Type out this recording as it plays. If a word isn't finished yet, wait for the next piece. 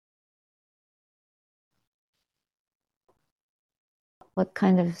What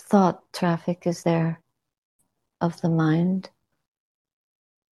kind of thought traffic is there of the mind?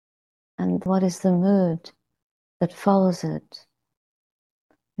 And what is the mood that follows it?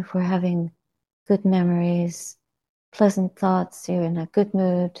 If we're having good memories, pleasant thoughts, you're in a good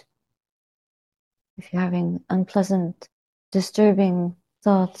mood. If you're having unpleasant, disturbing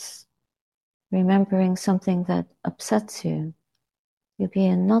thoughts, remembering something that upsets you, you'll be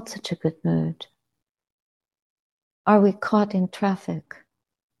in not such a good mood. Are we caught in traffic?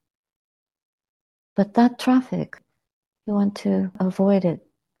 But that traffic, you want to avoid it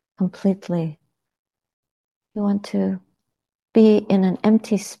completely. You want to be in an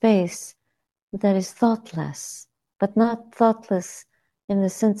empty space that is thoughtless, but not thoughtless in the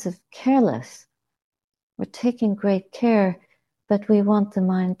sense of careless. We're taking great care, but we want the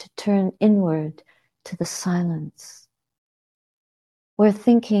mind to turn inward to the silence, where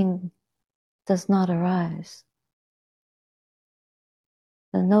thinking does not arise.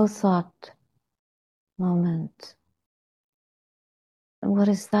 The no thought moment. And what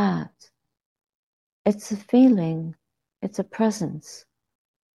is that? It's a feeling, it's a presence.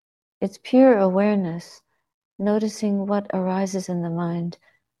 It's pure awareness, noticing what arises in the mind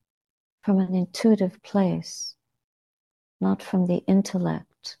from an intuitive place, not from the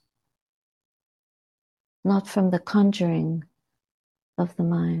intellect, not from the conjuring of the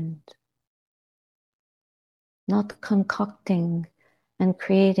mind, not concocting and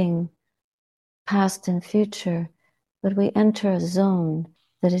creating past and future, but we enter a zone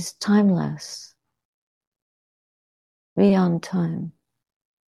that is timeless, beyond time,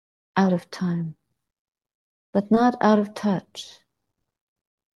 out of time, but not out of touch.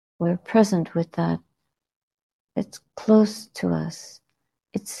 We're present with that. It's close to us.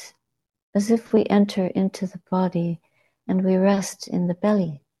 It's as if we enter into the body and we rest in the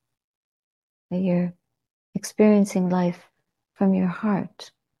belly. That you're experiencing life from your heart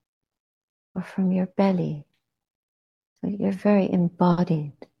or from your belly. So you're very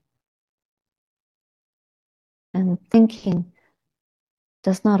embodied. And thinking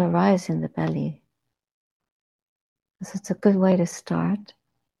does not arise in the belly. So it's a good way to start.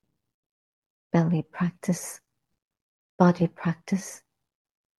 Belly practice, body practice,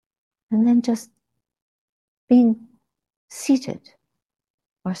 and then just being seated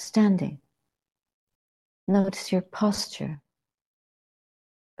or standing. Notice your posture.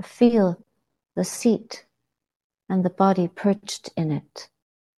 Feel the seat and the body perched in it.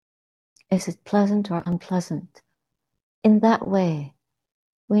 Is it pleasant or unpleasant? In that way,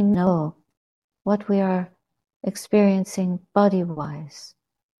 we know what we are experiencing body-wise.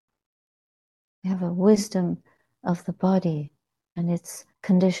 We have a wisdom of the body and its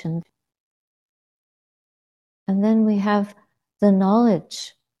condition. And then we have the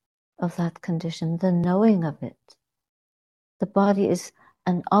knowledge of that condition, the knowing of it. The body is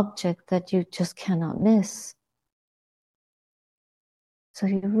an object that you just cannot miss. So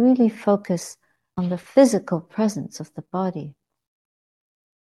you really focus on the physical presence of the body.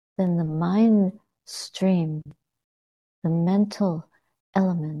 Then the mind stream, the mental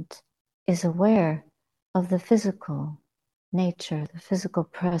element, is aware of the physical nature, the physical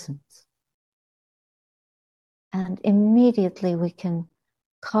presence. And immediately we can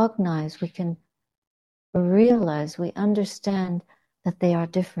cognize, we can realize, we understand that they are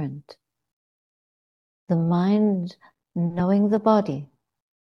different. The mind knowing the body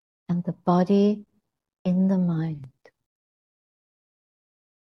and the body in the mind.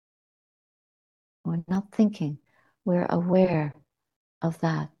 We're not thinking, we're aware of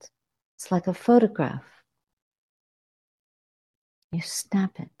that. It's like a photograph. You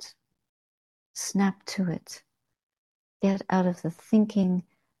snap it, snap to it. Get out of the thinking,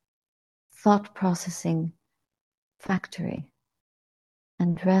 thought processing factory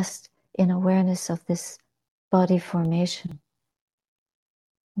and rest in awareness of this body formation.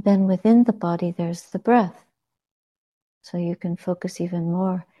 Then within the body, there's the breath. So you can focus even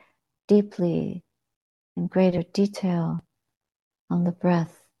more deeply, in greater detail, on the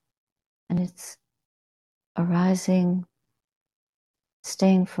breath. And it's arising,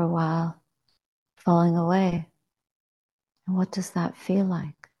 staying for a while, falling away. And what does that feel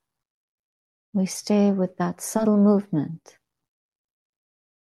like? We stay with that subtle movement.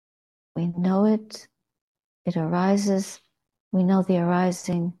 We know it, it arises, we know the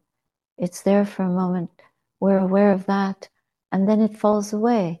arising, it's there for a moment, we're aware of that, and then it falls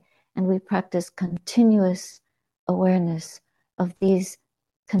away, and we practice continuous awareness of these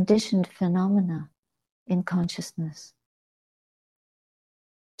conditioned phenomena in consciousness,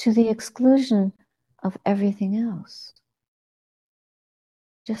 to the exclusion of everything else.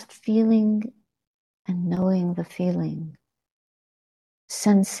 Just feeling and knowing the feeling.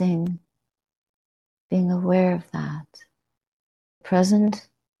 sensing, being aware of that. Present,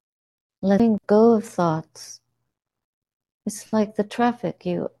 letting go of thoughts. It's like the traffic.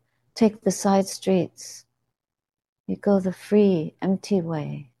 You take the side streets. You go the free, empty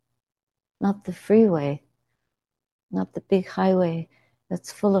way, not the freeway, not the big highway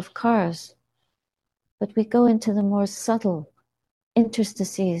that's full of cars, but we go into the more subtle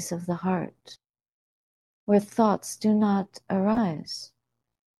interstices of the heart, where thoughts do not arise.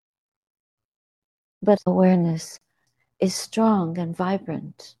 But awareness is strong and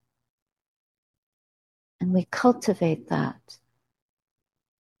vibrant. And we cultivate that.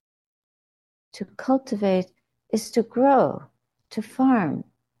 To cultivate is to grow, to farm,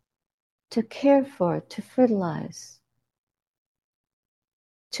 to care for, to fertilize,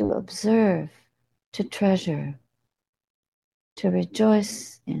 to observe, to treasure, to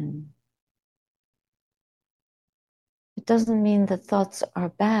rejoice in. It doesn't mean that thoughts are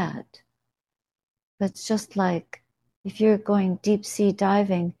bad, but it's just like if you're going deep sea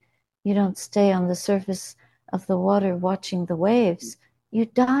diving, you don't stay on the surface of the water watching the waves. You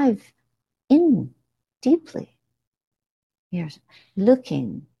dive in deeply. You're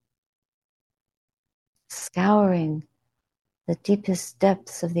looking, scouring the deepest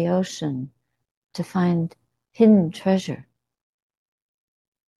depths of the ocean to find hidden treasure.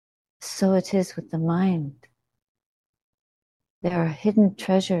 So it is with the mind. There are hidden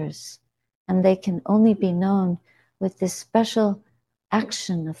treasures, and they can only be known with this special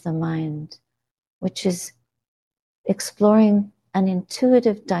action of the mind, which is exploring an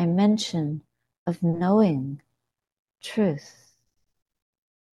intuitive dimension of knowing truth,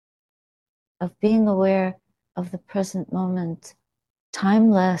 of being aware of the present moment,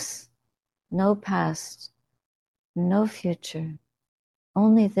 timeless, no past, no future,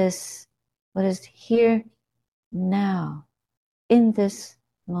 only this, what is here now, in this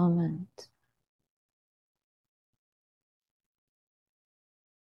moment.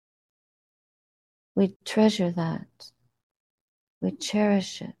 We treasure that. We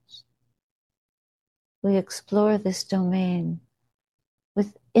cherish it. We explore this domain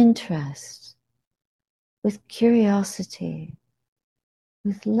with interest, with curiosity,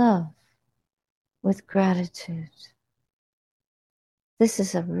 with love, with gratitude. This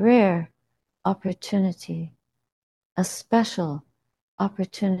is a rare opportunity, a special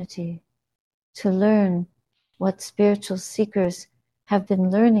opportunity to learn what spiritual seekers have been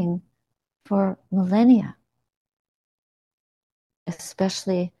learning for millennia,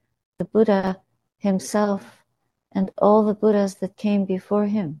 especially the Buddha himself and all the Buddhas that came before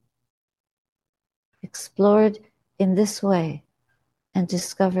him, explored in this way and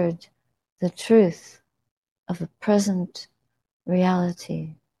discovered the truth of the present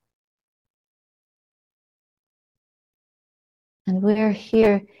reality. And we're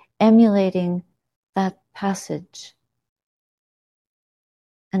here emulating that passage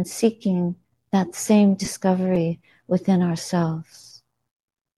and seeking that same discovery within ourselves.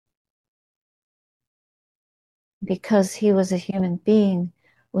 Because he was a human being,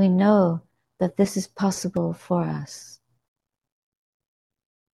 we know that this is possible for us.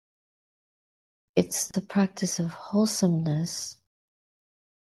 It's the practice of wholesomeness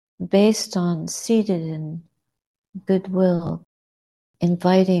based on, seated in goodwill,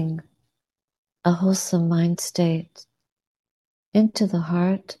 inviting a wholesome mind state into the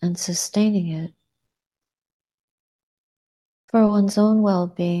heart and sustaining it for one's own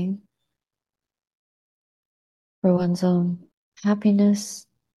well-being, for one's own happiness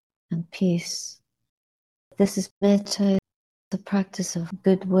and peace. This is metta, the practice of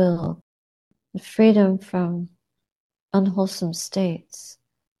goodwill, the freedom from unwholesome states.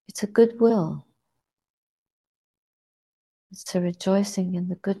 It's a goodwill. It's a rejoicing in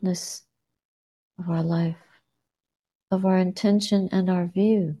the goodness of our life, of our intention and our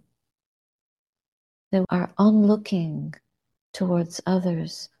view, that our onlooking towards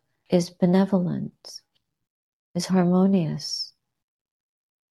others is benevolent, is harmonious,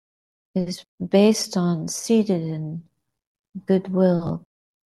 is based on, seated in goodwill,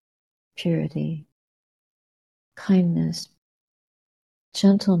 purity, kindness,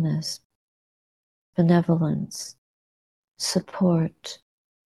 gentleness, benevolence, support,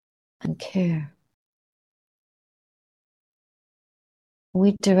 and care.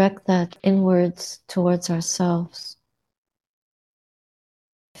 We direct that inwards towards ourselves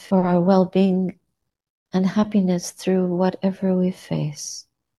for our well-being and happiness through whatever we face.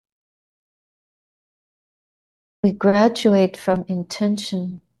 We graduate from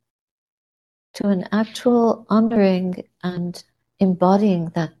intention to an actual honoring and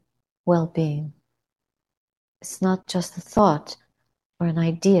embodying that well-being. It's not just a thought, or an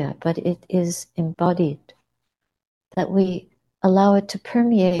idea, but it is embodied, that we allow it to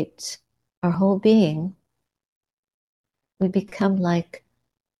permeate our whole being, we become like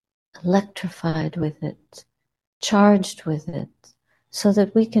electrified with it, charged with it, so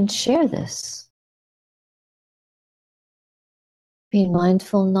that we can share this. Being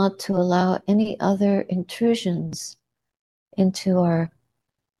mindful not to allow any other intrusions into our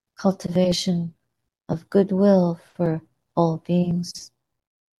cultivation of goodwill for all beings,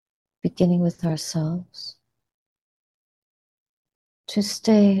 beginning with ourselves. To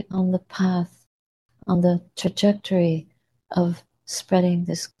stay on the path, on the trajectory of spreading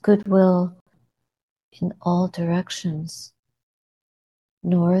this goodwill in all directions,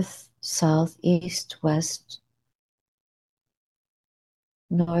 north, south, east, west,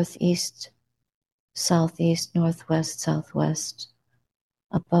 northeast, southeast, northwest, southwest,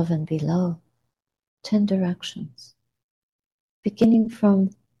 above and below, 10 directions, beginning from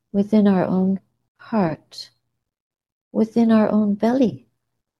within our own heart, within our own belly,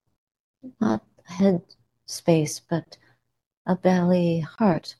 not head space, but a belly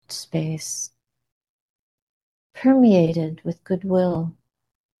heart space, permeated with goodwill,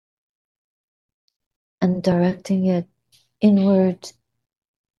 and directing it inward,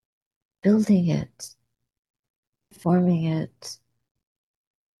 building it, forming it,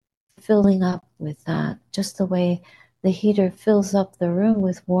 filling up with that, just the way the heater fills up the room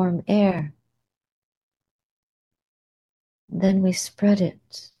with warm air. Then we spread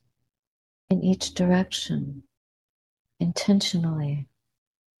it in each direction, intentionally,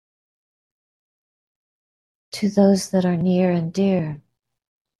 to those that are near and dear,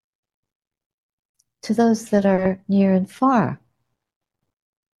 to those that are near and far,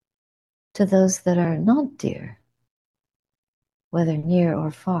 to those that are not dear, whether near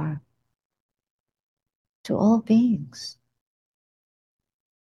or far, to all beings.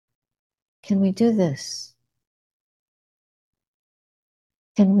 Can we do this?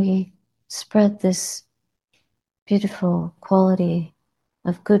 Can we spread this beautiful quality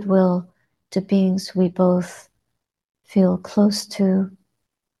of goodwill to beings we both feel close to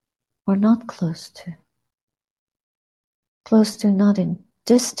or not close to? Close to not in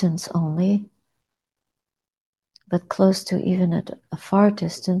distance only, but close to even at a far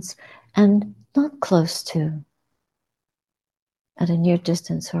distance, and not close to at a near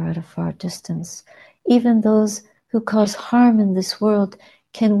distance or at a far distance. Even those who cause harm in this world,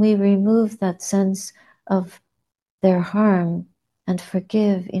 can we remove that sense of their harm and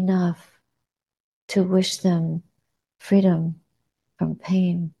forgive enough to wish them freedom from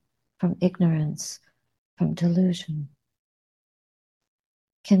pain, from ignorance, from delusion?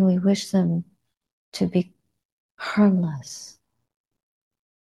 Can we wish them to be harmless?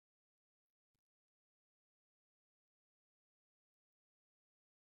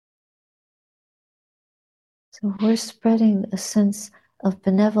 So we're spreading a sense of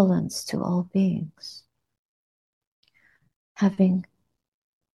benevolence to all beings, having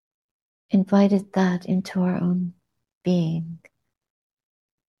invited that into our own being,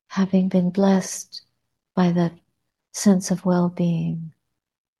 having been blessed by that sense of well-being,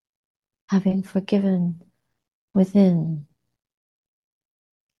 having forgiven within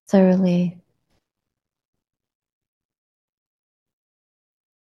thoroughly,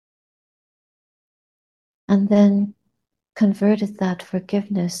 and then converted that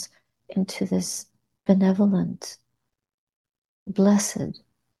forgiveness into this benevolent, blessed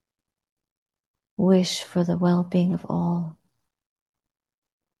wish for the well-being of all.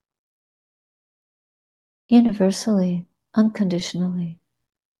 Universally, unconditionally.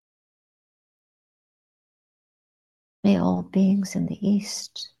 May all beings in the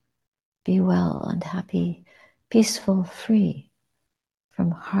East be well and happy, peaceful, free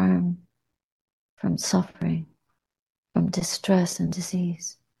from harm, from suffering, from distress and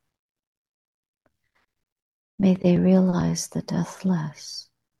disease. May they realize the deathless.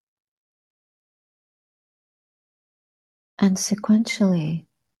 And sequentially,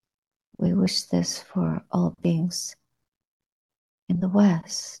 we wish this for all beings in the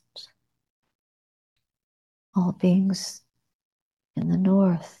West, all beings in the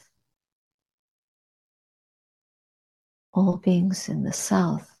North, all beings in the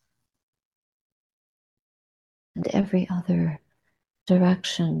South, and every other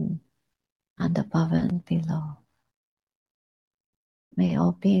direction and above and below. May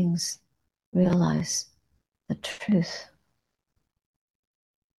all beings realize the truth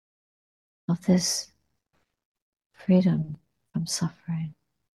of this freedom from suffering,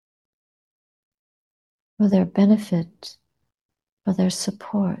 for their benefit, for their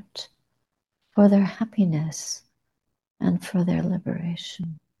support, for their happiness, and for their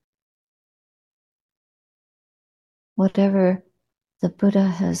liberation. Whatever the Buddha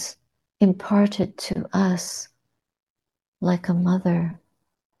has imparted to us like a mother,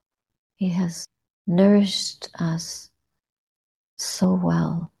 he has nourished us so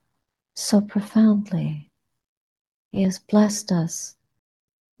well, so profoundly. He has blessed us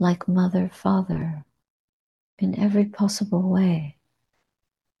like mother, father, in every possible way.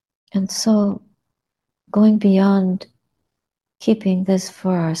 And so, going beyond keeping this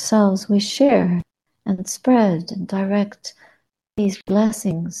for ourselves, we share and spread and direct these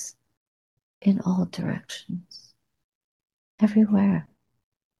blessings in all directions, everywhere,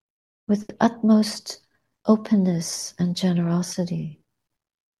 with utmost openness and generosity,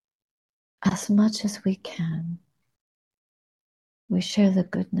 as much as we can. We share the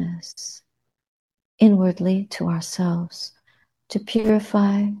goodness inwardly to ourselves, to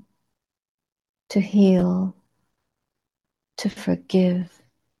purify, to heal, to forgive,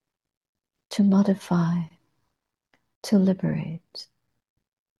 to modify, to liberate,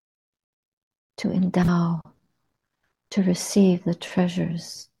 to endow, to receive the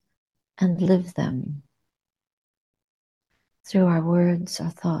treasures and live them through our words,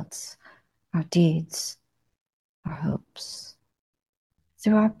 our thoughts, our deeds, our hopes,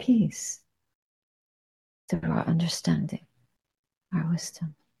 through our peace, through our understanding, our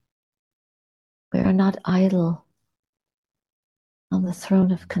wisdom. We are not idle on the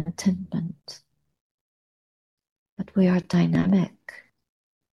throne of contentment, but we are dynamic.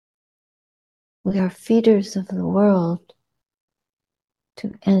 We are feeders of the world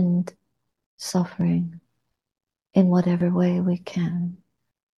to end suffering in whatever way we can,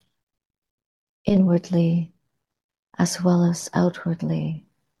 inwardly as well as outwardly,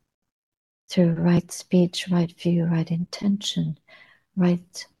 through right speech, right view, right intention,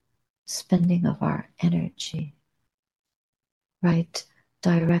 right spending of our energy, right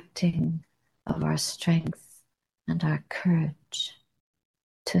directing of our strength and our courage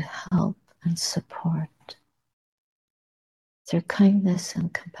to help and support through kindness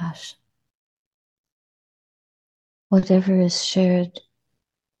and compassion. Whatever is shared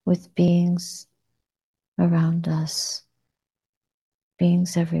with beings around us,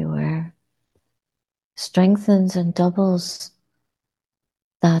 beings everywhere, strengthens and doubles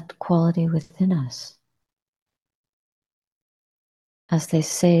that quality within us. As they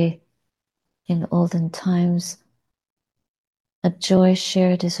say in olden times, a joy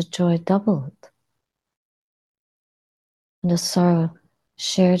shared is a joy doubled, and a sorrow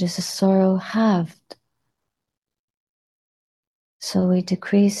shared is a sorrow halved. So we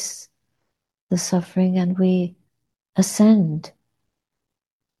decrease the suffering and we ascend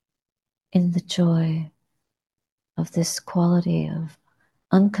in the joy of this quality of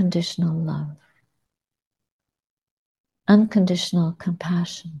unconditional love, unconditional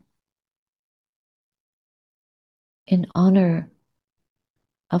compassion, in honor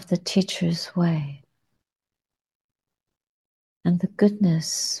of the teacher's way. And the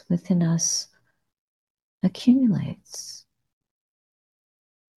goodness within us accumulates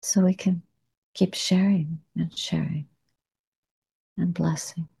so we can keep sharing and sharing and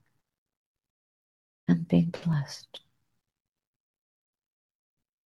blessing and being blessed.